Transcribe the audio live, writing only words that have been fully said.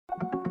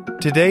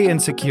Today in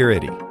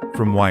Security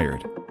from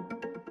Wired.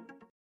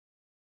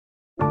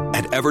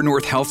 At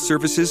Evernorth Health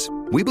Services,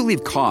 we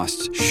believe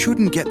costs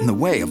shouldn't get in the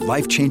way of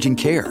life-changing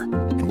care,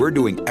 and we're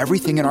doing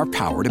everything in our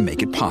power to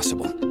make it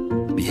possible.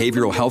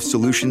 Behavioral health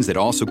solutions that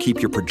also keep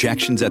your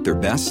projections at their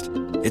best?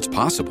 It's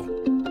possible.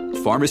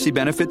 Pharmacy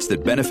benefits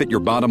that benefit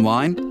your bottom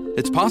line?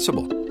 It's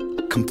possible.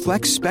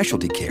 Complex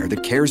specialty care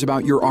that cares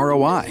about your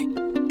ROI?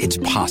 It's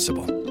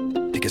possible.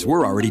 Because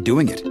we're already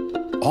doing it.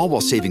 All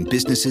while saving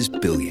businesses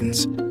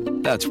billions.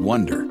 That's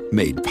Wonder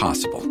made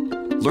possible.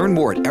 Learn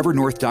more at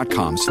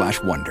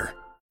evernorth.com/wonder.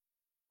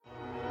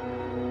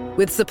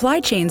 With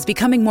supply chains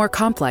becoming more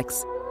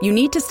complex, you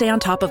need to stay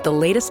on top of the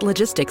latest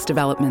logistics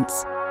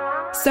developments.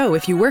 So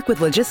if you work with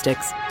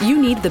logistics, you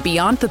need the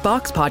Beyond the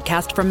Box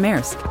podcast from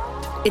Maersk.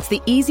 It's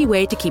the easy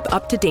way to keep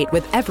up to date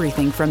with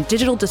everything from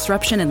digital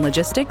disruption in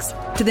logistics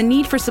to the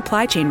need for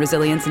supply chain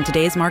resilience in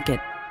today's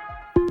market.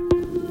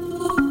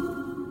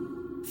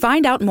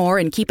 Find out more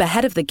and keep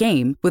ahead of the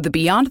game with the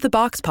Beyond the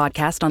Box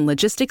podcast on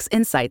logistics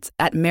insights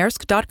at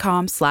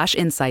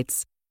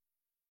maersk.com/insights.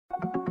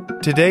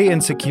 Today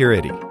in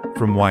Security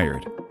from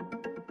Wired.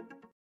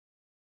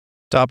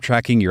 Stop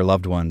tracking your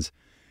loved ones.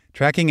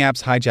 Tracking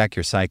apps hijack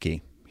your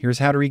psyche. Here's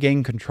how to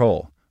regain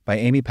control by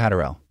Amy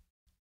Patterell.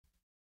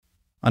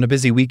 On a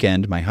busy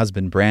weekend, my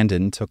husband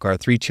Brandon took our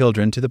 3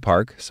 children to the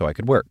park so I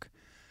could work.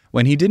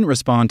 When he didn't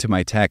respond to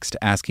my text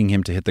asking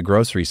him to hit the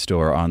grocery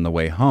store on the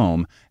way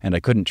home and I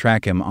couldn't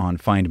track him on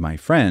Find My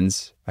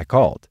Friends, I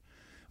called.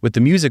 With the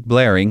music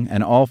blaring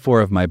and all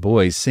 4 of my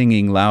boys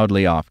singing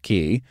loudly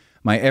off-key,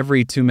 my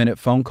every 2-minute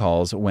phone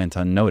calls went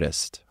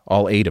unnoticed,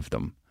 all 8 of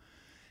them.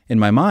 In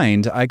my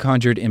mind, I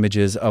conjured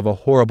images of a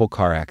horrible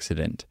car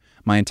accident,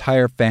 my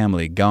entire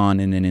family gone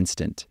in an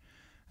instant.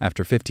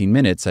 After 15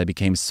 minutes, I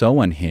became so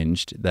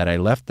unhinged that I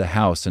left the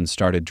house and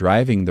started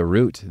driving the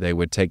route they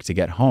would take to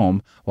get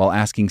home while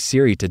asking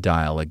Siri to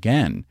dial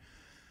again.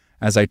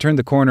 As I turned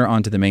the corner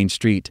onto the main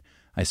street,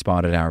 I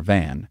spotted our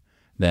van.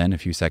 Then, a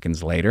few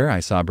seconds later,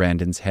 I saw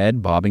Brandon's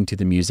head bobbing to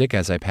the music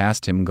as I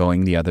passed him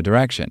going the other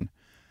direction.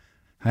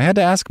 I had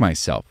to ask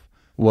myself,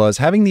 was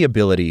having the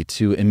ability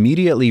to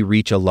immediately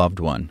reach a loved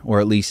one, or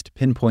at least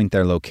pinpoint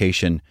their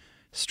location,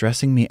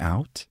 stressing me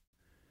out?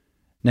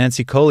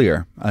 Nancy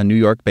Collier, a New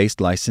York-based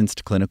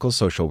licensed clinical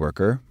social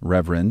worker,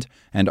 reverend,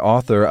 and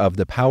author of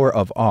The Power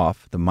of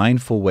Off, The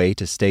Mindful Way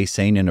to Stay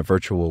Sane in a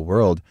Virtual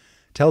World,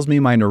 tells me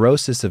my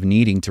neurosis of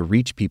needing to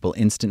reach people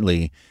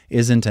instantly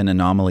isn't an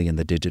anomaly in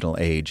the digital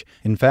age.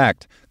 In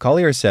fact,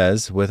 Collier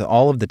says, with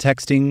all of the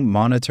texting,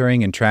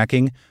 monitoring, and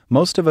tracking,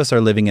 most of us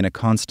are living in a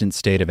constant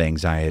state of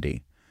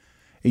anxiety.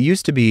 It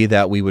used to be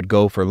that we would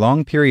go for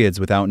long periods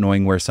without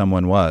knowing where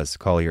someone was,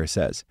 Collier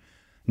says.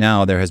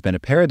 Now there has been a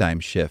paradigm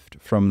shift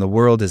from the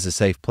world is a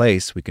safe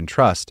place we can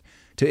trust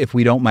to if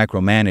we don't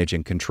micromanage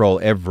and control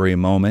every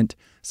moment,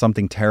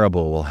 something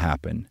terrible will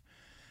happen.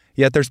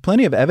 Yet there's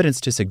plenty of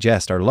evidence to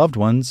suggest our loved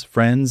ones,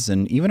 friends,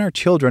 and even our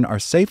children are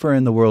safer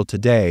in the world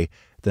today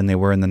than they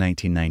were in the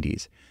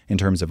 1990s in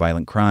terms of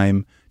violent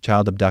crime,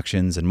 child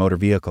abductions, and motor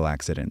vehicle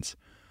accidents.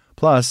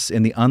 Plus,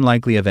 in the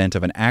unlikely event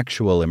of an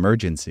actual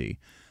emergency,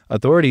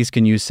 authorities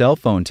can use cell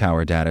phone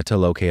tower data to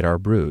locate our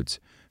broods.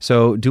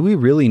 So, do we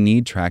really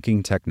need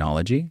tracking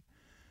technology?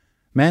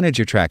 Manage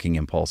your tracking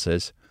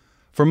impulses.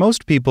 For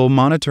most people,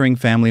 monitoring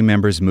family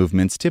members'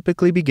 movements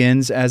typically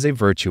begins as a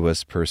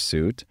virtuous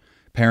pursuit.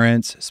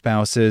 Parents,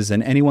 spouses,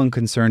 and anyone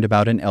concerned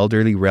about an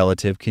elderly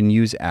relative can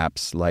use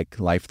apps like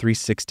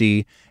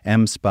Life360,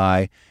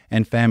 mSpy,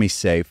 and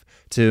FamiSafe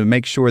to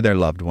make sure their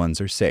loved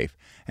ones are safe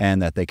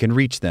and that they can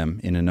reach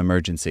them in an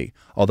emergency,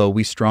 although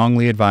we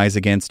strongly advise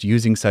against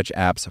using such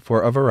apps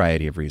for a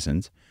variety of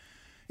reasons.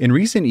 In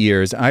recent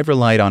years, I've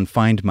relied on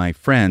Find My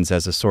Friends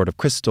as a sort of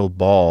crystal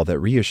ball that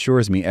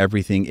reassures me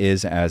everything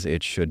is as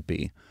it should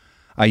be.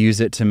 I use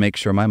it to make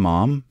sure my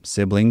mom,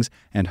 siblings,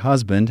 and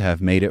husband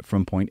have made it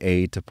from point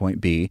A to point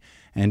B,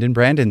 and in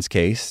Brandon's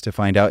case, to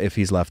find out if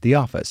he's left the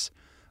office.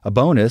 A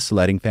bonus,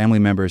 letting family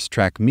members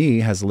track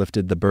me has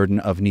lifted the burden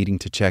of needing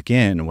to check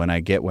in when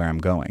I get where I'm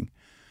going.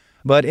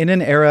 But in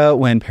an era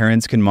when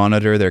parents can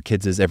monitor their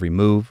kids' every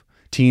move,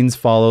 teens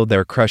follow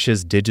their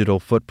crush's digital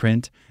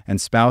footprint, and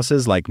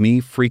spouses like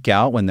me freak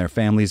out when their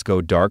families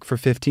go dark for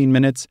 15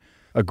 minutes,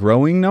 a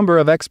growing number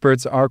of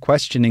experts are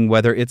questioning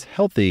whether it's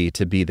healthy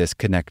to be this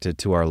connected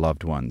to our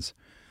loved ones.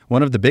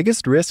 One of the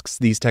biggest risks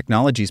these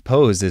technologies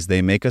pose is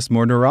they make us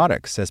more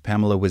neurotic, says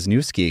Pamela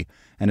Wisniewski,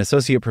 an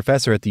associate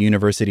professor at the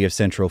University of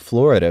Central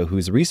Florida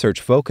whose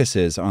research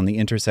focuses on the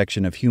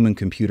intersection of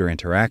human-computer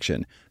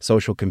interaction,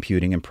 social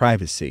computing, and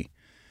privacy.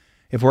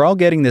 If we're all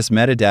getting this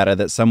metadata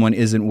that someone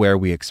isn't where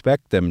we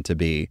expect them to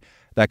be,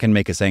 that can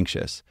make us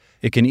anxious.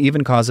 It can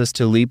even cause us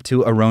to leap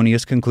to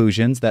erroneous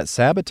conclusions that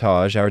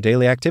sabotage our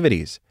daily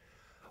activities.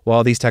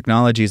 While these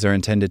technologies are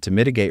intended to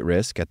mitigate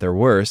risk, at their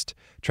worst,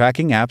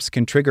 tracking apps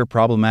can trigger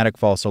problematic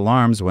false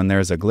alarms when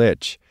there's a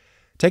glitch.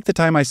 Take the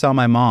time I saw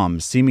my mom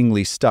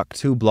seemingly stuck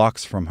 2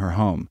 blocks from her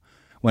home.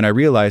 When I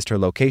realized her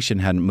location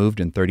hadn't moved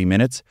in 30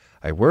 minutes,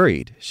 I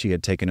worried she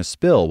had taken a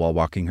spill while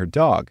walking her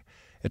dog.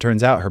 It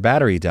turns out her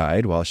battery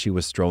died while she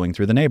was strolling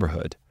through the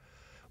neighborhood.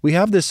 We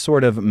have this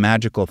sort of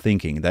magical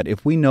thinking that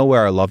if we know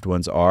where our loved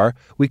ones are,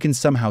 we can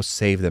somehow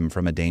save them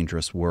from a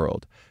dangerous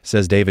world,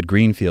 says David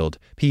Greenfield,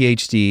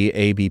 PhD,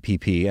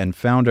 ABPP, and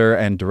founder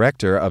and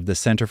director of the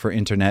Center for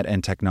Internet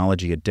and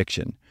Technology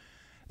Addiction.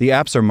 The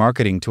apps are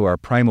marketing to our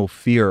primal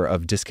fear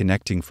of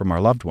disconnecting from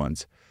our loved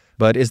ones.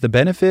 But is the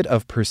benefit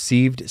of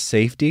perceived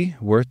safety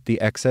worth the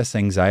excess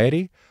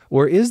anxiety,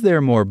 or is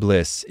there more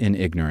bliss in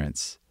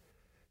ignorance?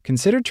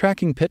 Consider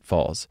tracking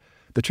pitfalls.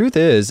 The truth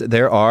is,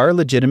 there are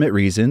legitimate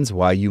reasons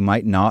why you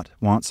might not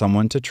want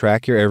someone to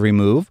track your every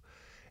move.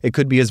 It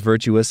could be as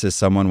virtuous as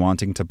someone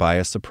wanting to buy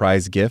a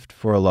surprise gift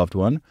for a loved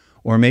one,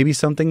 or maybe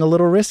something a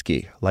little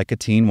risky, like a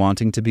teen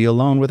wanting to be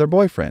alone with her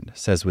boyfriend,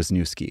 says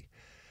Wisniewski.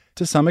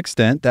 To some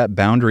extent, that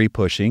boundary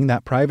pushing,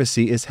 that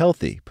privacy is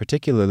healthy,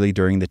 particularly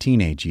during the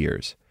teenage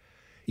years.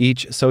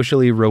 Each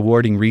socially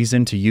rewarding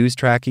reason to use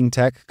tracking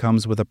tech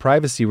comes with a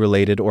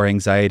privacy-related or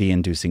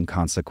anxiety-inducing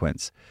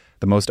consequence.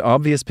 The most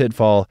obvious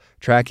pitfall,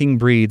 tracking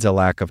breeds a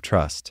lack of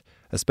trust,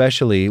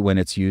 especially when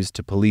it's used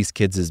to police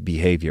kids'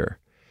 behavior.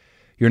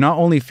 You're not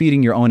only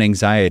feeding your own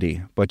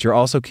anxiety, but you're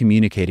also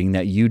communicating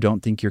that you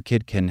don't think your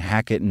kid can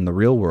hack it in the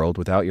real world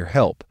without your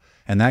help,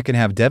 and that can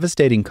have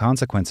devastating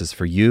consequences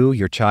for you,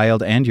 your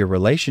child, and your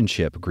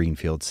relationship,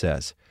 Greenfield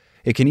says.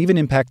 It can even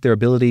impact their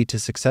ability to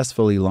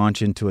successfully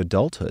launch into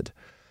adulthood.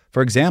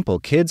 For example,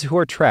 kids who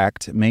are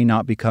tracked may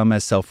not become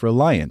as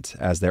self-reliant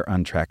as their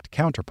untracked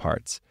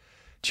counterparts.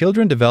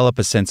 Children develop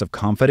a sense of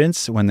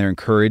confidence when they're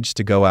encouraged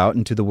to go out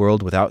into the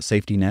world without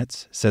safety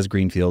nets, says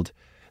Greenfield.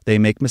 They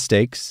make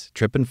mistakes,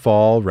 trip and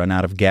fall, run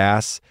out of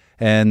gas,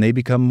 and they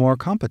become more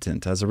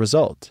competent as a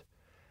result.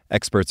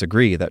 Experts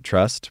agree that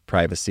trust,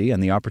 privacy,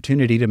 and the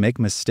opportunity to make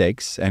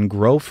mistakes and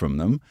grow from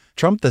them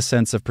trump the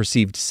sense of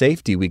perceived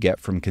safety we get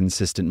from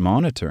consistent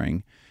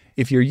monitoring.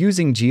 If you're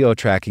using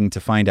geo-tracking to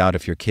find out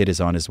if your kid is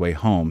on his way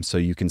home so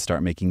you can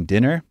start making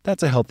dinner,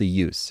 that's a healthy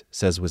use,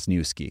 says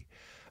Wisniewski.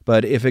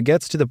 But if it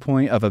gets to the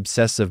point of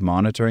obsessive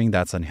monitoring,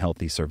 that's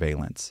unhealthy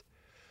surveillance.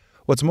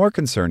 What's more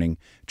concerning,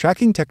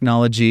 tracking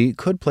technology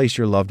could place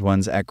your loved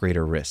ones at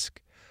greater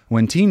risk.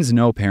 When teens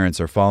know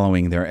parents are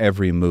following their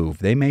every move,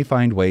 they may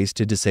find ways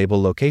to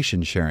disable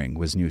location sharing,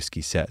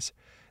 Wisniewski says.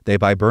 They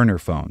buy burner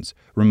phones,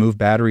 remove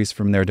batteries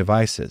from their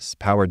devices,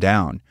 power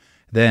down.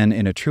 Then,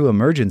 in a true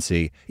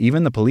emergency,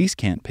 even the police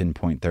can't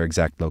pinpoint their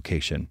exact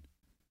location.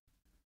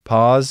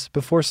 Pause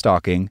before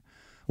stalking.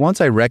 Once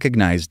I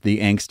recognized the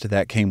angst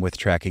that came with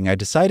tracking, I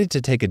decided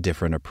to take a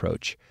different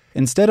approach.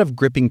 Instead of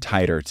gripping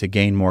tighter to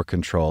gain more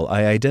control,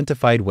 I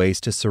identified ways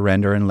to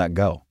surrender and let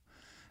go.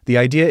 The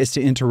idea is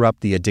to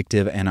interrupt the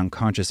addictive and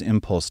unconscious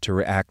impulse to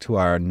react to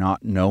our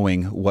not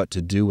knowing what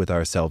to do with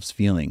ourselves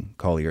feeling,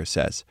 Collier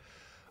says.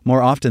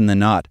 More often than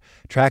not,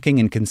 tracking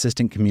and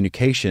consistent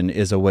communication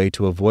is a way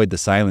to avoid the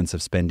silence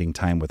of spending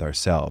time with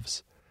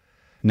ourselves.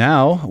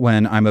 Now,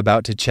 when I'm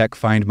about to check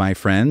Find My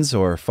Friends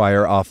or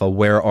fire off a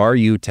Where Are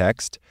You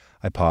text,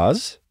 I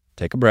pause,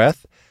 take a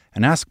breath,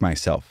 and ask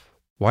myself,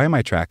 why am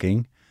I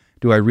tracking?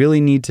 Do I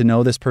really need to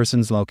know this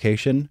person's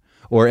location?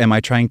 Or am I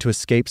trying to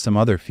escape some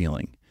other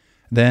feeling?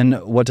 Then,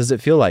 what does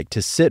it feel like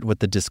to sit with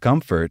the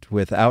discomfort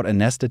without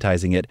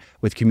anesthetizing it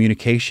with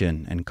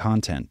communication and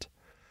content?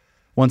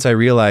 Once I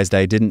realized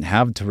I didn't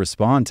have to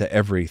respond to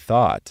every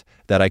thought,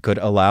 that I could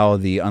allow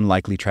the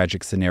unlikely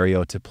tragic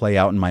scenario to play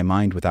out in my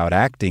mind without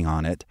acting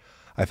on it,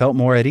 I felt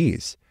more at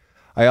ease.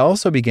 I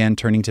also began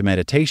turning to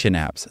meditation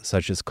apps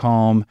such as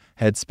Calm,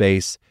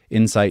 Headspace,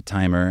 Insight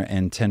Timer,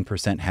 and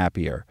 10%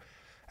 Happier.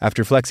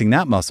 After flexing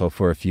that muscle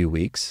for a few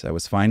weeks, I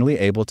was finally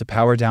able to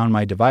power down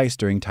my device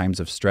during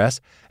times of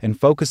stress and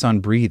focus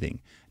on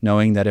breathing,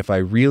 knowing that if I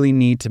really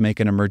need to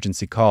make an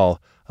emergency call,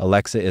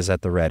 Alexa is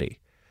at the ready.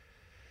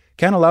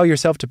 Can't allow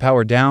yourself to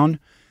power down?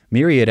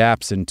 Myriad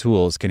apps and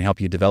tools can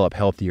help you develop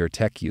healthier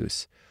tech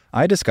use.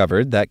 I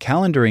discovered that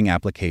calendaring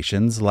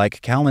applications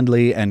like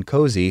Calendly and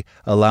Cozy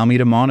allow me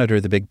to monitor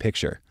the big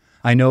picture.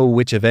 I know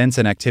which events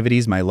and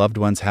activities my loved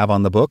ones have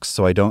on the books,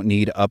 so I don't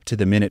need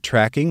up-to-the-minute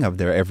tracking of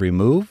their every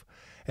move.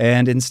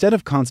 And instead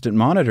of constant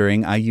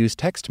monitoring, I use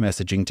text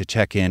messaging to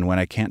check in when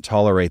I can't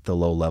tolerate the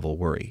low-level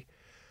worry.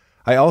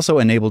 I also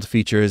enabled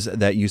features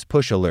that use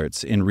push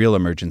alerts in real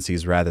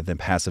emergencies rather than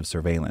passive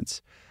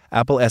surveillance.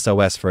 Apple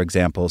SOS, for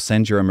example,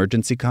 sends your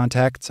emergency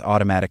contacts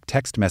automatic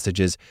text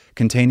messages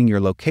containing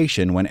your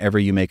location whenever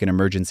you make an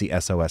emergency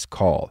SOS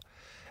call.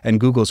 And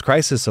Google's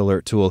Crisis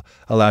Alert tool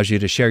allows you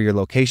to share your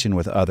location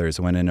with others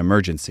when an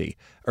emergency,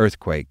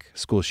 earthquake,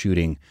 school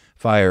shooting,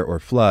 fire, or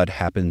flood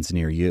happens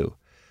near you.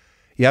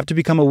 You have to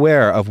become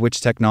aware of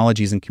which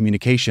technologies and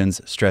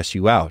communications stress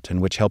you out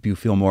and which help you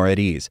feel more at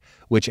ease,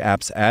 which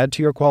apps add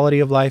to your quality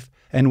of life,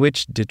 and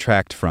which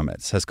detract from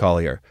it, says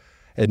Collier.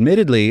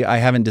 Admittedly, I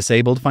haven't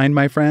disabled Find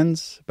My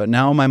Friends, but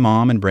now my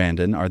mom and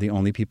Brandon are the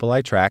only people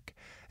I track,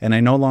 and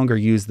I no longer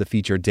use the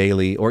feature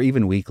daily or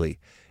even weekly.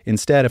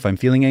 Instead, if I'm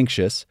feeling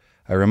anxious,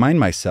 I remind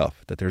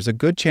myself that there's a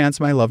good chance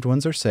my loved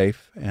ones are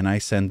safe, and I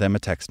send them a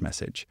text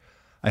message.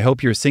 I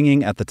hope you're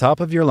singing at the top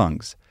of your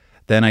lungs.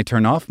 Then I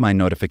turn off my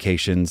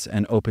notifications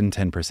and open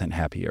 10%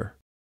 Happier.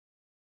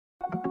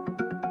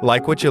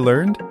 Like what you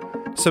learned?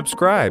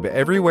 Subscribe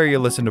everywhere you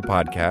listen to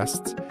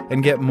podcasts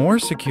and get more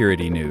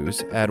security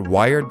news at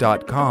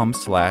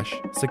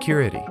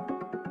wired.com/security.